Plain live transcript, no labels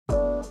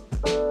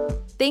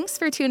Thanks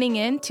for tuning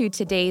in to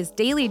today's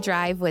Daily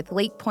Drive with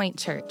Lakepointe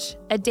Church,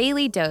 a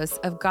daily dose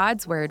of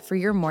God's Word for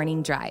your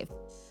morning drive.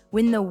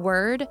 When the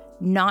Word,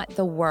 not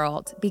the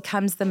world,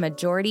 becomes the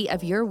majority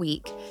of your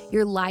week,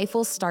 your life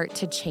will start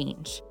to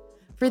change.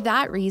 For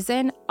that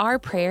reason, our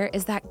prayer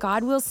is that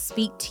God will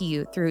speak to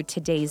you through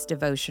today's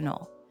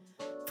devotional.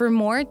 For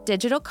more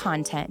digital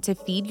content to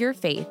feed your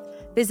faith,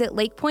 visit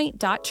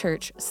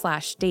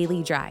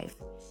lakepointe.church/dailydrive.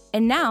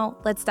 And now,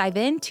 let's dive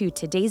into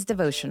today's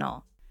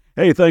devotional.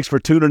 Hey, thanks for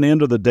tuning in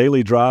to the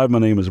Daily Drive. My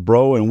name is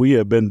Bro, and we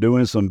have been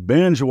doing some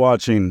binge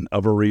watching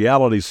of a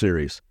reality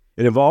series.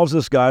 It involves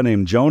this guy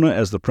named Jonah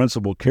as the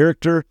principal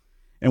character,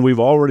 and we've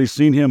already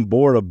seen him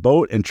board a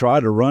boat and try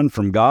to run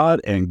from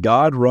God, and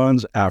God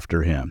runs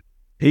after him.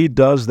 He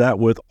does that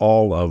with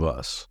all of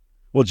us.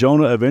 Well,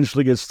 Jonah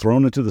eventually gets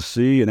thrown into the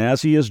sea, and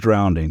as he is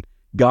drowning,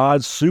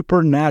 God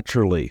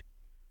supernaturally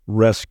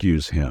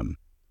rescues him.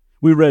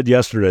 We read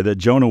yesterday that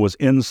Jonah was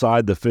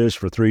inside the fish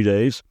for 3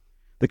 days.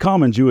 The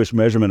common Jewish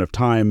measurement of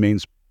time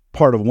means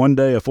part of one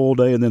day, a full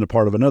day, and then a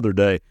part of another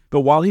day. But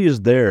while he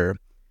is there,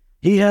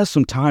 he has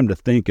some time to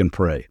think and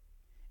pray.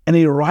 And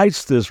he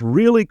writes this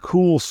really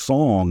cool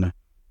song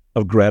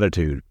of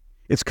gratitude.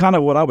 It's kind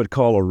of what I would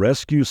call a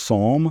rescue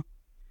psalm.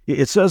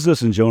 It says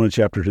this in Jonah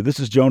chapter 2. This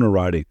is Jonah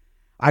writing,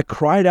 "I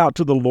cried out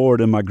to the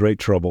Lord in my great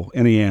trouble,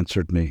 and he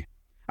answered me.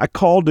 I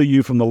called to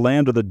you from the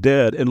land of the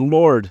dead, and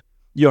Lord,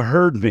 you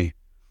heard me.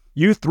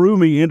 You threw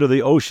me into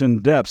the ocean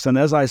depths, and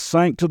as I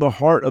sank to the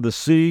heart of the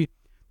sea,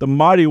 the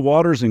mighty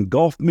waters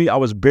engulfed me. I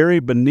was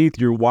buried beneath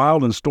your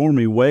wild and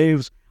stormy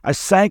waves. I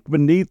sank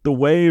beneath the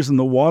waves, and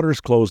the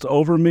waters closed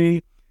over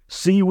me.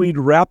 Seaweed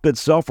wrapped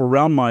itself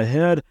around my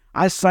head.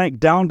 I sank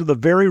down to the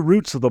very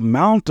roots of the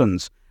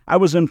mountains. I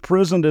was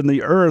imprisoned in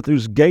the earth,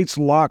 whose gates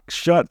locked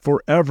shut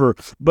forever.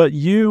 But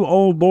you,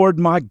 O Lord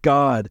my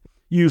God,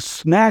 you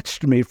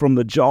snatched me from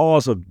the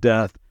jaws of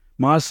death.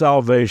 My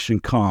salvation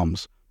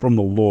comes from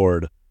the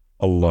Lord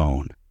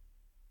alone."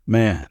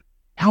 Man,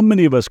 how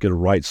many of us could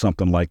write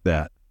something like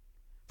that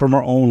from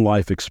our own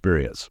life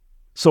experience?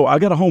 So I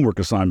got a homework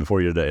assignment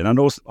for you today, and I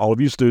know all of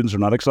you students are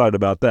not excited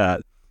about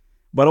that,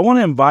 but I want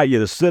to invite you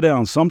to sit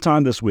down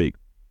sometime this week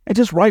and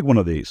just write one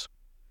of these.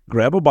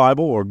 Grab a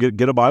Bible or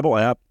get a Bible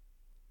app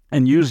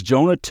and use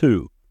Jonah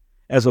 2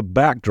 as a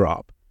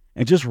backdrop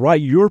and just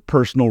write your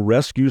personal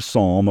rescue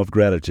psalm of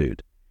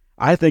gratitude.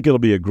 I think it'll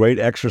be a great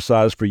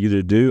exercise for you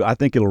to do. I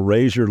think it'll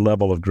raise your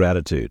level of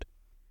gratitude.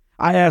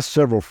 I asked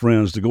several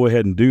friends to go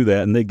ahead and do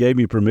that, and they gave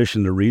me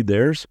permission to read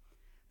theirs.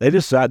 They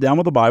just sat down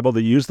with the Bible.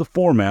 They used the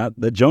format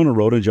that Jonah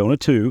wrote in Jonah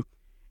 2,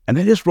 and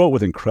they just wrote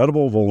with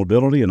incredible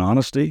vulnerability and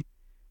honesty.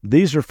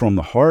 These are from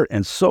the heart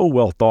and so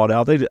well thought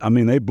out.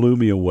 They blew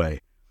me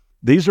away.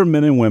 These are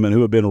men and women who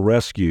have been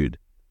rescued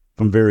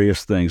from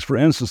various things. For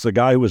instance, the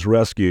guy who was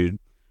rescued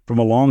from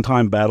a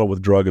long-time battle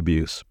with drug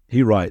abuse.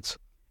 He writes,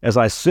 "As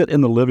I sit in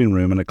the living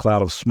room in a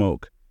cloud of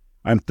smoke,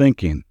 I'm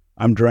thinking,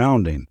 I'm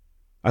drowning.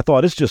 I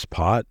thought it's just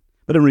pot.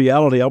 But in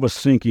reality, I was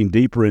sinking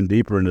deeper and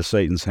deeper into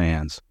Satan's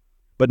hands.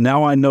 But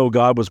now I know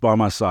God was by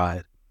my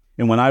side.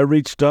 And when I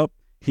reached up,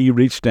 he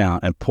reached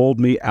down and pulled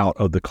me out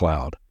of the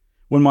cloud.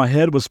 When my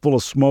head was full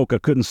of smoke, I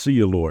couldn't see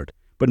you, Lord.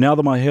 But now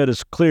that my head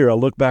is clear, I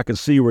look back and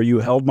see where you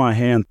held my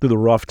hand through the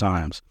rough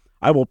times.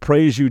 I will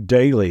praise you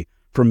daily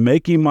for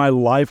making my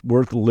life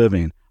worth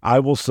living. I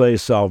will say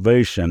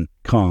salvation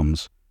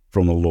comes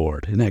from the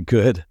Lord." Isn't that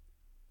good?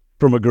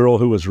 From a girl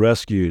who was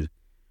rescued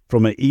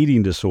from an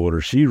eating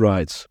disorder, she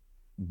writes,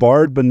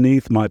 "Barred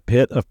beneath my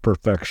pit of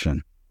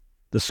perfection,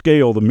 the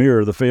scale, the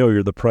mirror, the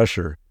failure, the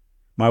pressure.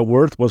 My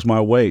worth was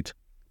my weight.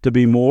 To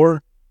be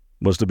more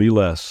was to be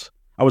less.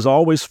 I was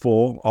always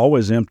full,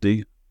 always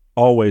empty,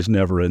 always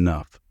never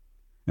enough,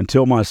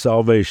 until my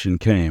salvation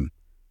came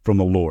from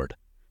the Lord.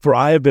 For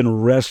I have been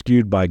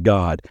rescued by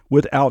God.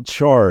 Without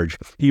charge,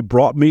 he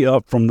brought me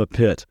up from the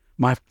pit.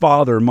 My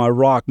Father, my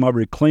rock, my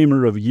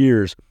reclaimer of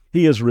years.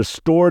 He has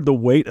restored the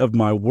weight of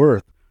my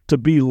worth. To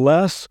be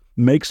less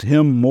makes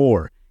him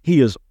more. He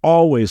is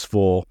always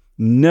full,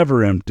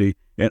 never empty,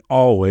 and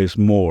always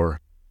more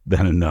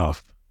than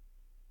enough."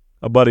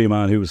 A buddy of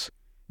mine who was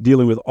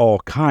dealing with all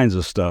kinds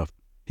of stuff,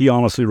 he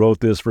honestly wrote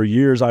this, "For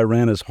years I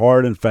ran as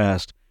hard and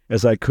fast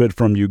as I could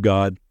from you,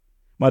 God.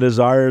 My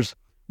desires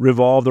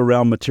revolved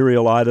around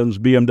material items,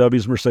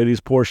 BMWs,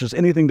 Mercedes, Porsches,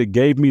 anything that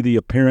gave me the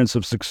appearance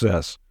of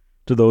success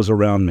to those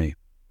around me.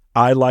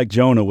 I, like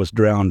Jonah, was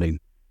drowning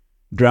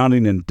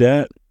in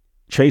debt,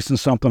 chasing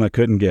something I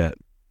couldn't get.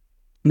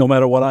 No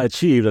matter what I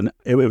achieved, and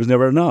it was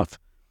never enough.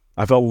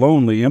 I felt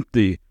lonely,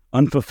 empty,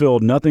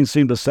 unfulfilled. Nothing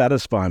seemed to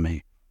satisfy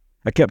me.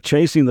 I kept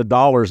chasing the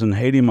dollars and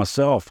hating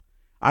myself.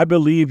 I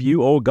believe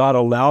you, oh God,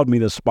 allowed me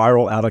to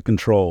spiral out of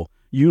control.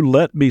 You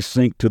let me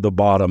sink to the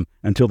bottom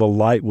until the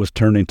light was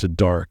turning to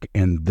dark.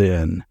 And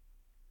then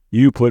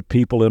you put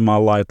people in my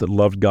life that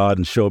loved God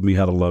and showed me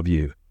how to love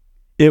you.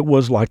 It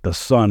was like the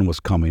sun was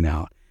coming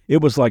out.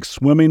 It was like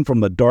swimming from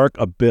the dark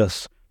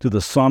abyss to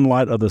the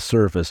sunlight of the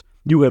surface.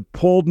 You had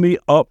pulled me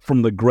up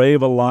from the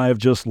grave alive,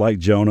 just like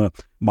Jonah.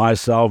 My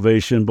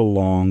salvation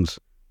belongs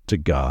to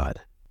God."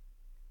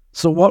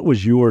 So what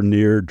was your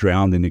near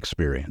drowning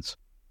experience?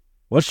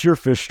 What's your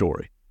fish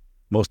story?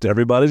 Most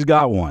everybody's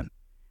got one.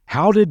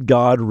 How did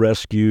God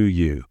rescue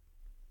you?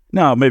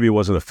 Now, maybe it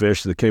wasn't a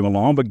fish that came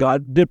along, but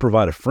God did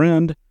provide a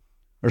friend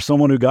or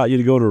someone who got you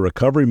to go to a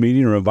recovery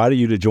meeting or invited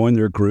you to join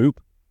their group,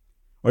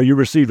 or you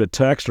received a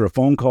text or a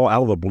phone call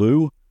out of the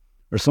blue,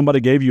 or somebody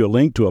gave you a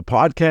link to a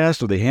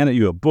podcast, or they handed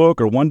you a book,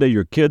 or one day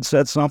your kid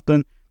said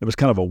something that was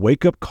kind of a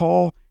wake-up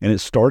call and it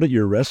started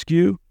your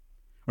rescue.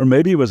 Or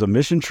maybe it was a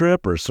mission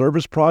trip or a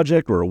service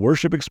project or a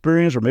worship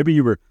experience, or maybe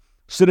you were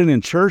sitting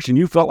in church and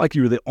you felt like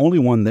you were the only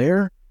one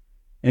there,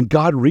 and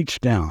God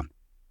reached down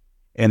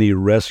and he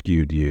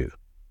rescued you.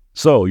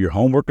 So your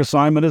homework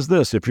assignment is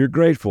this: if you're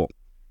grateful,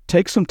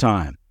 take some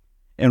time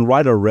and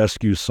write a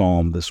rescue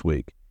psalm this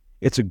week.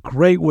 It's a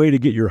great way to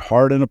get your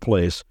heart in a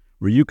place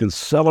where you can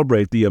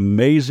celebrate the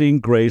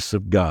amazing grace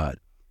of God.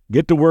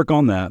 Get to work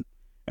on that,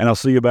 and I'll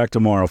see you back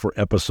tomorrow for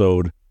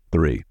episode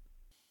 3.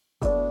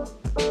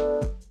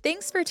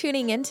 Thanks for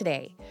tuning in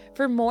today.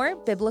 For more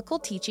biblical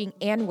teaching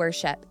and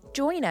worship,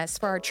 join us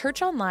for our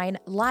Church Online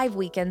live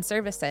weekend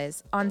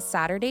services on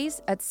Saturdays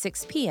at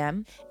 6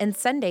 p.m. and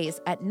Sundays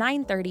at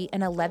 9:30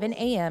 and 11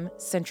 a.m.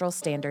 Central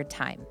Standard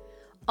Time.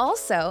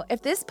 Also,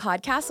 if this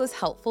podcast was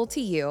helpful to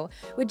you,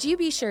 would you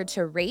be sure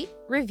to rate,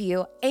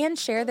 review, and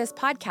share this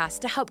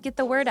podcast to help get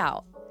the word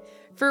out?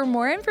 For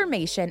more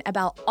information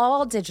about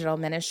all digital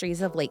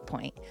ministries of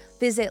LakePointe,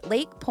 visit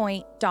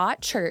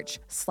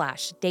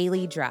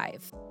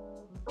lakepointe.church/dailydrive.